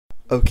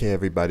Okay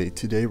everybody,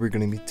 today we're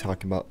going to be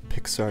talking about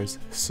Pixar's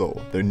Soul,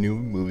 their new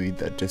movie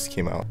that just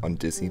came out on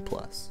Disney+.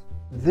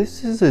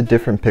 This is a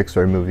different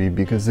Pixar movie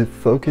because it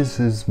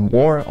focuses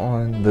more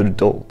on the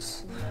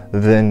adults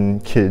than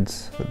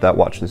kids that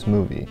watch this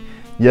movie.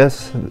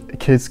 Yes,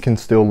 kids can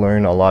still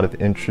learn a lot of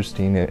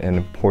interesting and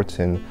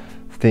important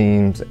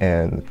themes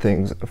and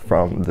things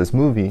from this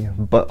movie,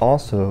 but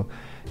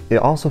it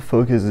also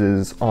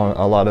focuses on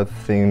a lot of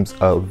themes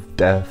of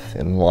death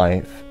and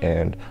life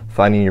and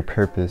finding your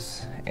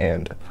purpose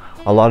and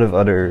a lot of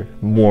other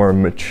more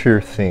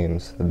mature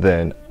themes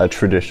than a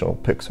traditional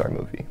Pixar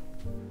movie.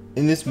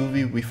 In this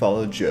movie, we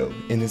follow Joe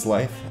in his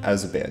life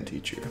as a band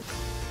teacher.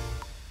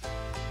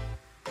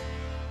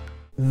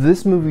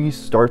 This movie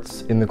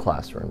starts in the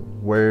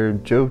classroom, where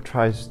Joe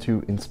tries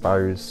to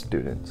inspire his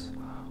students.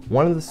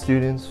 One of the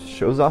students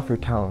shows off her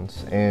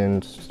talents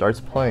and starts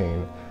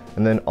playing,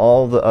 and then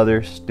all the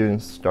other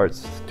students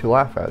starts to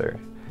laugh at her.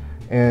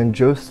 And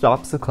Joe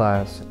stops the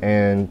class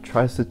and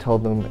tries to tell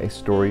them a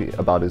story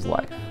about his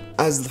life.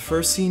 As the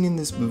first scene in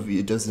this movie,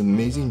 it does an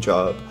amazing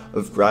job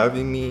of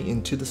grabbing me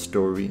into the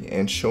story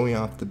and showing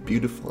off the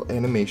beautiful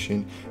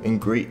animation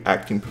and great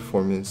acting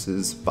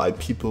performances by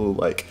people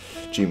like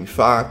Jamie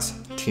Foxx,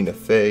 Tina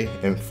Fey,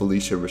 and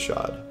Felicia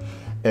Rashad,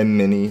 and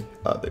many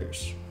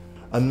others.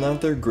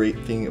 Another great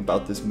thing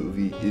about this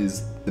movie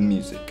is the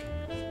music.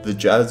 The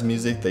jazz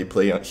music they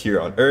play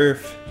here on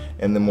Earth,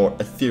 and the more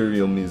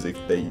ethereal music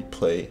they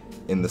play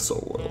in the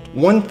soul world.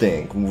 One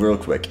thing, real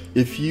quick,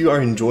 if you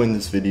are enjoying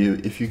this video,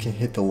 if you can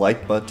hit the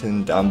like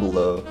button down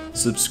below,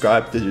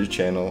 subscribe to the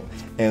channel,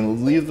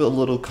 and leave a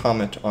little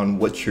comment on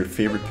what your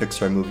favorite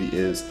Pixar movie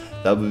is,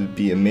 that would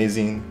be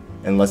amazing,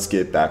 and let's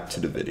get back to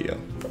the video.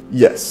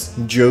 Yes,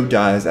 Joe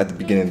dies at the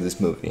beginning of this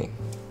movie,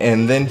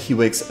 and then he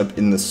wakes up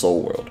in the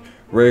soul world,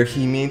 where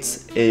he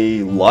meets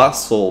a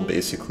lost soul,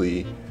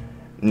 basically,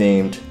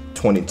 named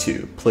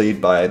 22,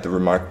 played by the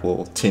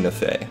remarkable Tina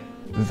Fey.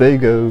 They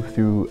go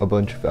through a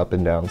bunch of up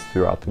and downs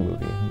throughout the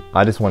movie.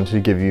 I just wanted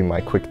to give you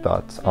my quick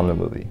thoughts on the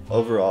movie.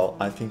 Overall,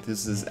 I think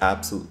this is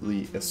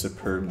absolutely a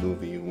superb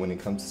movie when it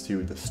comes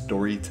to the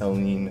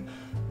storytelling,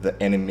 the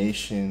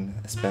animation,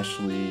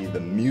 especially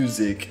the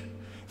music,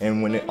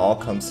 and when it all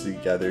comes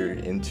together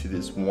into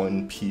this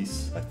one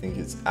piece, I think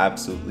it's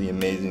absolutely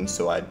amazing.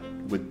 So I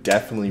would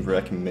definitely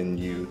recommend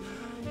you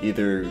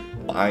either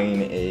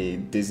buying a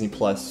Disney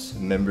Plus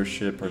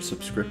membership or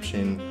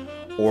subscription,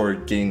 or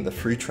getting the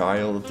free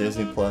trial of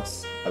Disney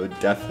Plus. I would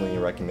definitely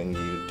recommend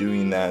you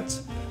doing that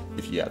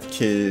if you have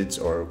kids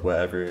or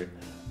whatever.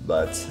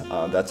 But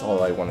that's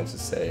all I wanted to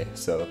say.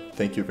 So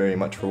thank you very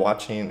much for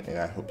watching, and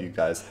I hope you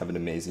guys have an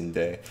amazing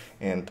day.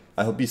 And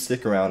I hope you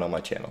stick around on my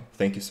channel.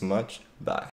 Thank you so much. Bye.